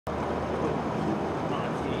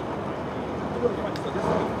Group 1,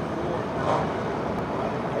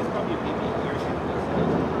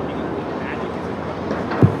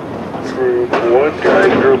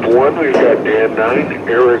 guys, Group 1, we've got Dan 9,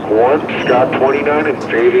 Eric 1, Scott 29, and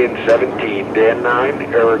Fabian 17. Dan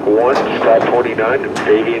 9, Eric 1, Scott 29, and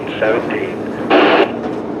Fabian 17.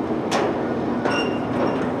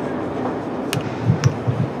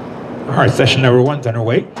 All right, session number 1's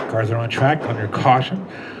underway. Cars are on track under caution,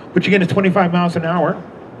 which again is 25 miles an hour.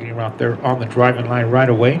 Getting out there on the driving line right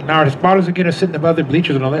away. Now our spotters again are sitting above the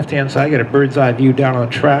bleachers on the left-hand side. Got a bird's eye view down on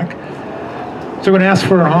track. So we're going to ask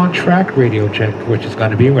for an on-track radio check, which is going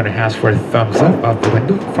to be, we're going to ask for a thumbs up out the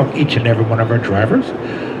window from each and every one of our drivers.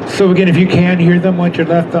 So again, if you can hear them, want your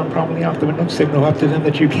left thumb probably out the window, signal up to them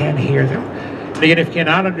that you can hear them. And again, if you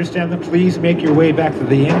cannot understand them, please make your way back to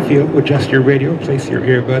the infield, adjust your radio, place your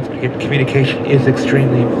earbuds, because communication is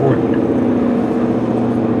extremely important.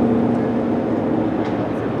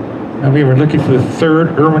 Now we were looking for the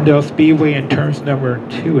third Irwindale Speedway in turns number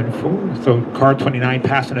 2 and 4. So car 29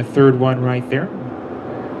 passing a third one right there.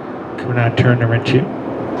 Coming out turn number 2.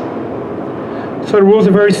 So the rules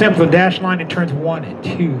are very simple. The dash line in turns 1 and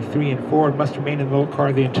 2, 3 and 4 must remain in the little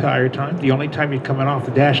car the entire time. The only time you're coming off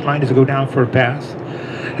the dash line is to go down for a pass.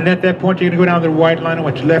 And at that point you're going to go down the white line and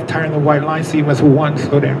watch your left tire on the white line, so you must 1,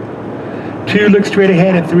 slow down. 2, look straight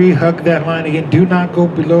ahead, and 3, hug that line again. Do not go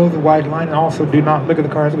below the white line, and also do not look at the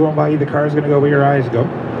cars going by you. The car is going to go where your eyes go.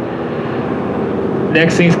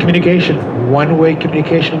 Next thing is communication. One-way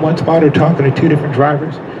communication, one spotter talking to 2 different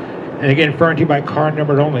drivers. And again, referring to you by car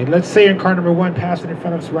number only. Let's say in car number 1 passing in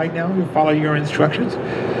front of us right now, you'll follow your instructions.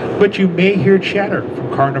 But you may hear chatter from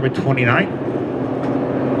car number 29.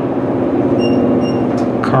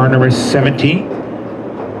 Car number 17.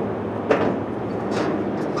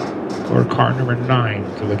 Or car number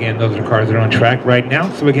 9. So again, those are the cars that are on track right now.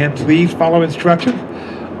 So again, please follow instructions.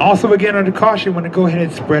 Also again, under caution, want to go ahead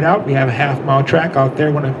and spread out. We have a half-mile track out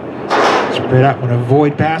there. Want to spread out, want to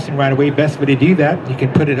avoid passing right away. Best way to do that, you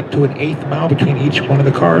can put it up to an 1/8 mile between each one of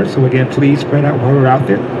the cars. So again, please spread out while we're out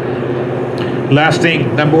there. Last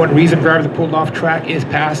thing, number 1 reason drivers are pulled off track is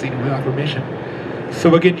passing without permission.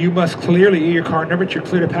 So again, you must clearly hear your car number. You're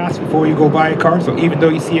clear to pass before you go by a car. So even though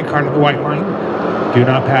you see a car on the white line, do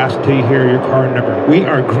not pass until you hear your car number. We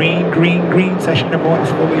are green, green, green. Session number 1 is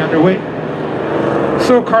fully underway.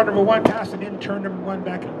 So car number 1 passing in turn number 1,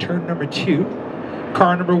 back in turn number 2.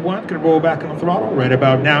 Car number 1 going to roll back on the throttle right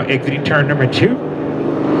about now, exiting turn number 2.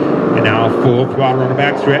 And now full throttle on the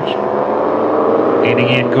back stretch. And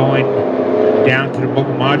again, going down to the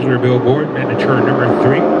mobile modular billboard and to turn number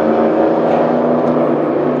 3.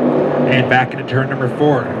 And back into turn number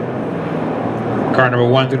 4. Car number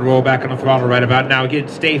 1's going to roll back on the throttle right about now. Again,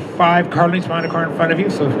 stay 5 car lengths behind the car in front of you.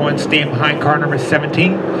 So if one staying behind car number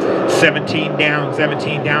 17. 17 down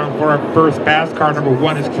for our first pass. Car number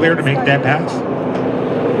 1 is clear to make that pass.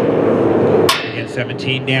 Again,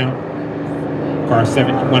 17 down. Car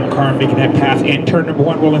 1 car making that pass in turn number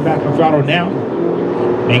 1, rolling back on the throttle now.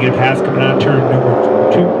 Making a pass coming out of turn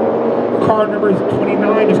number 2. Car number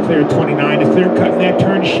 29 is clear. 29 is clear, cutting that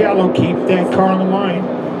turn shallow. Keep that car on the line.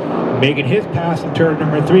 Making his pass in turn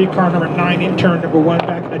number 3. Car number 9 in turn number 1,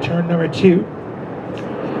 back into turn number 2.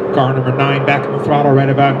 Car number 9 back on the throttle right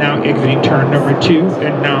about now, exiting turn number 2.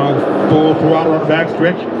 And now full throttle on the back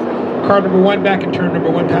stretch. Car number 1 back in turn number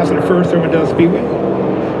 1, passing the first Irwindale Speedway.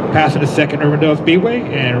 Passing the second Irwindale Speedway.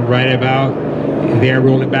 And right about there,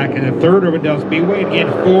 rolling back in the third Irwindale Speedway. Again,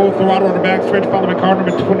 full throttle on the back stretch, followed by car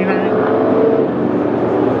number 29.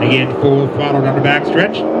 Again, full throttle on the back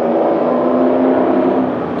stretch.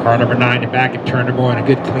 Car number 9 and back in turn number 1. A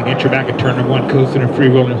good clean entry back in turn number 1. Coasting and free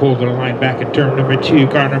rolling, holding the line back in turn number 2.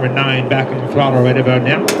 Car number 9 back on the throttle right about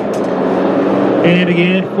now. And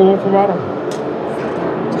again, full throttle.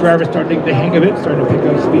 Driver starting to get the hang of it, starting to pick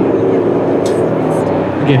up speed.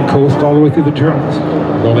 Again, coast all the way through the turns.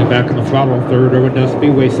 Rolling back on the throttle. Third Irwindale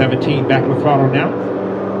Speedway, 17 back on the throttle now.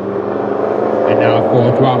 And now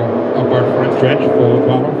full throttle. Up our front stretch, full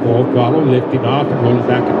throttle, lifting off and rolling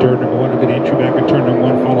back in turn number 1. A good entry back in turn number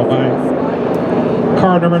 1, followed by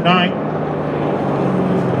car number 9.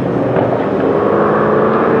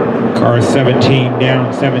 Car 17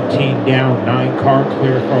 down, 9 car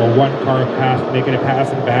clear for a 1 car pass, making a pass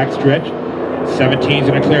in the back stretch. 17's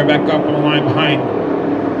going to clear back up on the line behind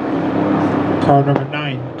car number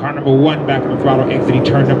 9. Car number 1 back on the throttle, exiting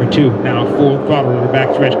turn number 2. Now full throttle on the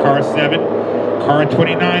back stretch, car 7. Car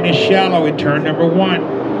 29 is shallow in turn number 1.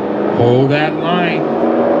 Hold that line.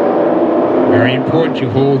 Very important, you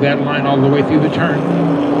hold that line all the way through the turn.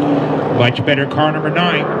 Much better car number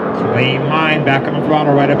 9. Clean line back on the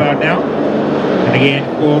throttle right about now. And again,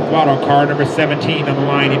 full throttle, car number 17 on the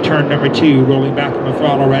line in turn number 2, rolling back on the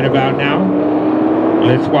throttle right about now.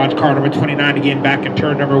 Let's watch car number 29 again back in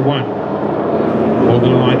turn number 1.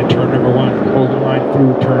 Holding the line in turn number 1, holding the line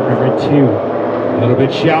through turn number 2. A little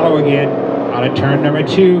bit shallow again, out of turn number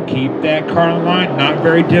 2. Keep that car on the line, not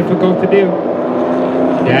very difficult to do.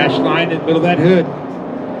 Dash line in the middle of that hood.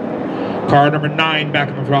 Car number 9 back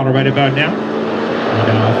on the throttle right about now. And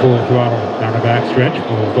now full throttle down the back stretch.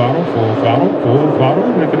 Full throttle, full throttle, full throttle.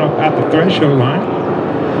 Looking up at the threshold line.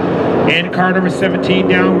 And car number 17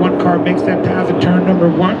 down. One car makes that pass at turn number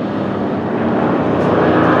 1.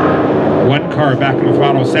 One car back on the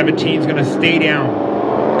throttle. 17 is going to stay down.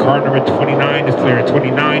 Car number 29 is clear.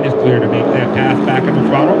 29 is clear to make that pass back on the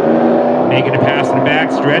throttle. Making a pass in the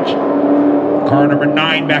back stretch. Car number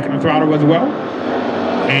 9 back on the throttle as well.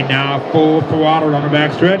 And now full throttle on the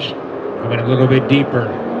back stretch. Coming a little bit deeper.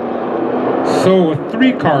 So a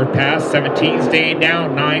 3-car pass, 17 staying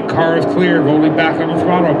down, 9 cars clear, rolling back on the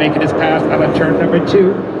throttle, making his pass out of turn number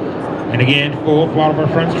 2. And again, full throttle on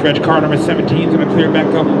front stretch. Car number 17 is going to clear back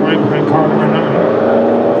up the line behind car number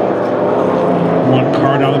 9. One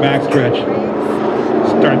car down the back stretch.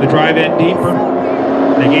 Starting to drive in deeper.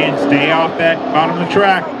 And again, stay off that bottom of the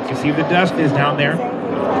track. You can see the dust is down there.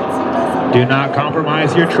 Do not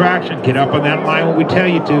compromise your traction. Get up on that line when we tell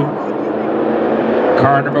you to.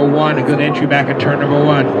 Car number 1, a good entry back at turn number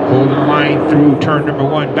 1. Holding the line through turn number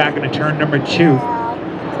 1, back into turn number 2.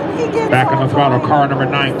 Back on the throttle, car number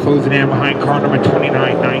 9 closing in behind car number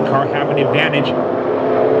 29. 9 car having the advantage.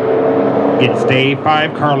 Again, stay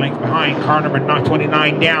 5 car lengths behind car number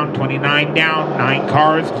 29 down. 29 down, 9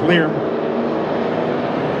 cars clear.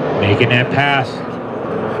 Making that pass.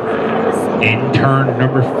 In turn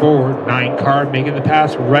number 4, 9 car making the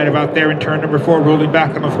pass right about there in turn number 4, rolling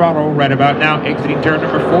back on the throttle right about now, exiting turn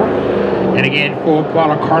number 4. And again, full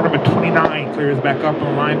throttle, car number 29 clears back up on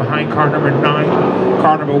the line behind car number 9.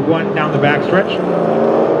 Car number 1 down the back stretch.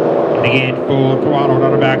 And again, full throttle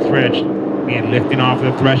down the back stretch. Again, lifting off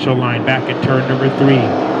the threshold line back in turn number 3.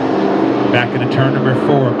 Back into turn number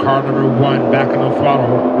 4, car number 1 back on the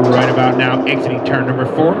throttle right about now, exiting turn number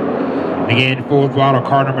 4. Again, full throttle,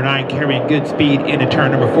 car number 9 carrying good speed into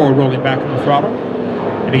turn number 4, rolling back on the throttle.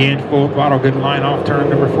 And again, full throttle, good line off turn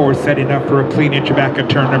number 4, setting up for a clean entry back at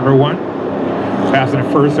turn number 1. Passing the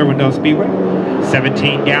first Irwindale Speedway.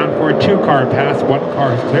 17 down for a 2-car pass, 1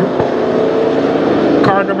 car is clear.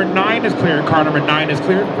 Car number 9 is clear, car number 9 is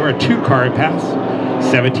clear for a 2-car pass.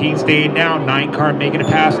 17 staying down, 9 car making a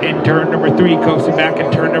pass in turn number 3, coasting back in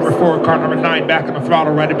turn number 4, car number 9 back on the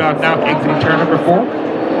throttle right about now, exiting turn number 4.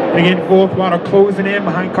 And again, full throttle closing in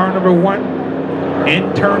behind car number 1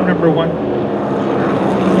 in turn number 1.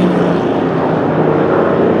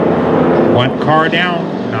 1 car down,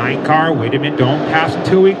 9 car. Wait a minute, don't pass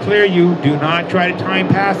until we clear you. Do not try to time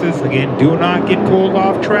passes. Again, do not get pulled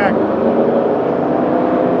off track.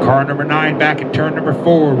 Car number 9 back in turn number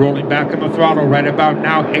 4, rolling back on the throttle right about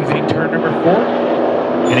now, exiting turn number 4.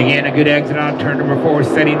 And again, a good exit on turn number 4,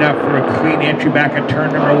 setting up for a clean entry back at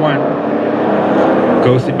turn number 1.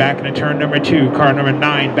 Ghosting back into turn number 2, car number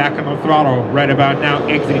 9 back on the throttle right about now,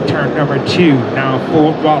 exiting turn number 2. Now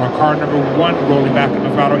full throttle, car number 1 rolling back on the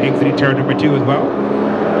throttle, exiting turn number 2 as well.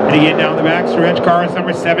 And again, down the back stretch, car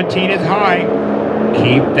number 17 is high.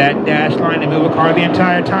 Keep that dash line in the middle of the car the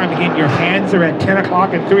entire time. Again, your hands are at 10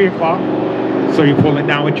 o'clock and 3 o'clock. So you're pulling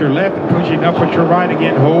down with your left and pushing up with your right.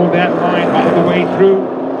 Again, hold that line all the way through.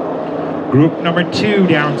 Group number 2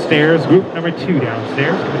 downstairs. Group number 2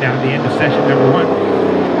 downstairs. Coming down to the end of session number 1.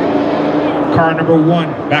 Car number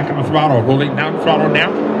 1 back on the throttle. Rolling down the throttle now.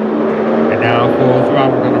 And now full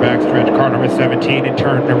throttle on the back stretch. Car number 17 in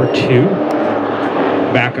turn number 2.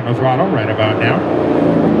 Back on the throttle right about now.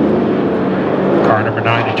 Car number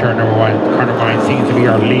 9 in turn number 1. Car number 9 seems to be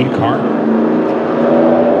our lead car.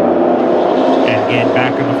 And again,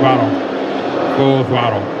 back on the throttle. Full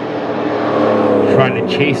throttle. Trying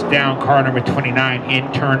to chase down car number 29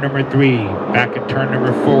 in turn number 3. Back in turn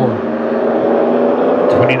number 4.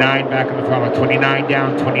 29 back on the throttle. 29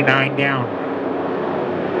 down, 29 down.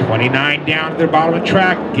 29 down to the bottom of the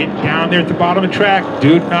track. Get down there at the bottom of the track.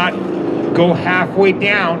 Do not go halfway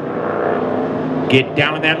down. Get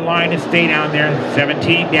down that line and stay down there.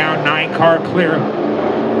 17 down, 9 car clear.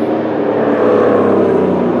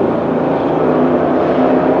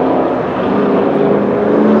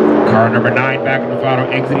 Car number 9 back on the throttle,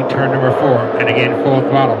 exiting turn number 4. And again, full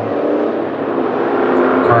throttle.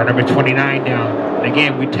 Car number 29 down. And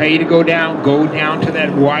again, we tell you to go down to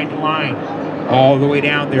that white line. All the way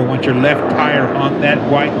down there. Want your left tire on that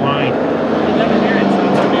white line.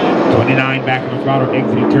 29 back on the throttle,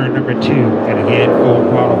 exiting turn number 2. And again, full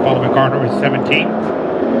throttle, following car number 17.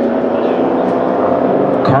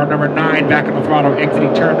 Car number 9 back on the throttle,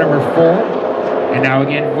 exiting turn number 4. And now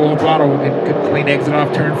again, full throttle with a good clean exit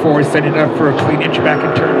off turn 4, setting up for a clean entry back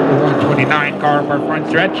in turn number 1. 29 car up our front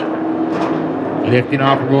stretch. Lifting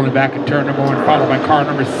off and rolling back in turn number 1, followed by car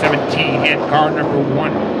number 17 and car number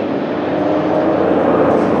 1.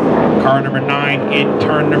 Car number 9 in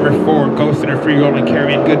turn number 4, ghosting her free rolling,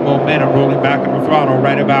 carrying good momentum, rolling back on the throttle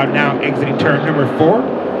right about now, exiting turn number 4.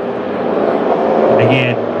 And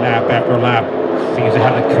again, lap after lap, seems to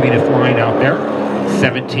have the cleanest line out there.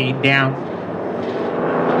 17 down.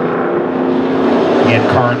 Again,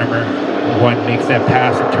 car number 1 makes that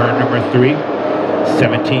pass in turn number 3.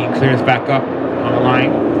 17 clears back up on the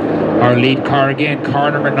line. Our lead car again, car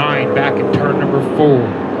number 9, back in turn number 4.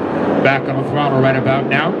 Back on the throttle right about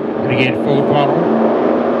now. And again, full throttle.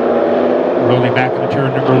 Rolling back into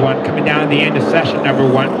turn number 1. Coming down to the end of session number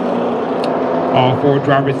 1. All 4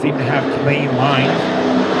 drivers seem to have clean lines.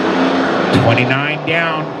 29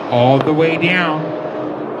 down, all the way down.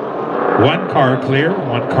 1 car clear.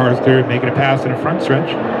 1 car is clear, making a pass in the front stretch.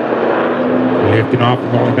 Lifting off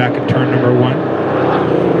and rolling back in turn number 1.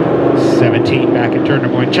 17 back in turn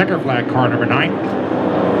number 1. Checker flag, car number 9.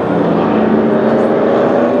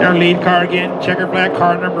 Our lead car again, checker flag,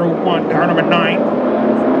 car number 1, car number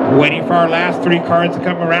 9. Waiting for our last 3 cars to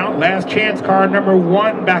come around. Last chance, car number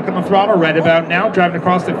 1 back on the throttle right about now, driving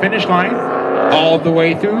across the finish line. All the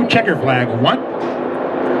way through, checker flag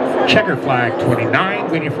 1. Checker flag 29,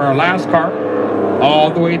 waiting for our last car. All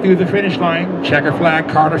the way through the finish line, checker flag,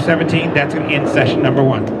 car number 17. That's going to end session number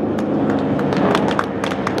 1.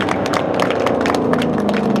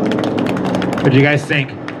 What do you guys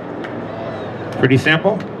think? Pretty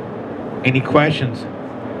simple? Any questions?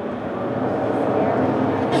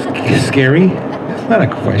 Scary? That's not a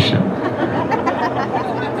question.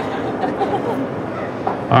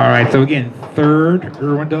 All right, so again, 3rd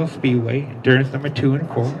Irwindale Speedway, endurance number 2 and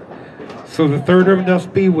 4. So the 3rd Irwindale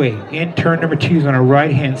Speedway, in turn number 2 is on the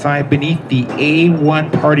right-hand side beneath the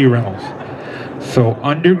A1 Party Rentals. So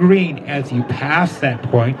under green, as you pass that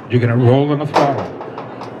point, you're gonna roll on the throttle.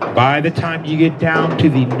 By the time you get down to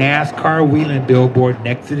the NASCAR Wheeling billboard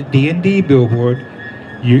next to the D&D billboard,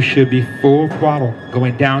 you should be full throttle,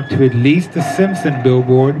 going down to at least the Simpson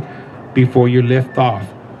billboard before you lift off.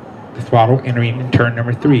 The throttle entering in turn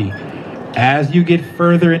number 3. As you get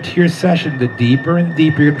further into your session, the deeper and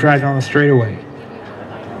deeper you drive down the straightaway.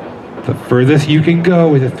 The furthest you can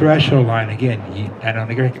go is a threshold line. Again, I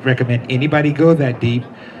don't recommend anybody go that deep.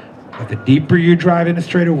 But the deeper you drive in the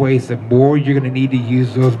straightaways, the more you're going to need to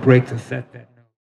use those brakes to set that.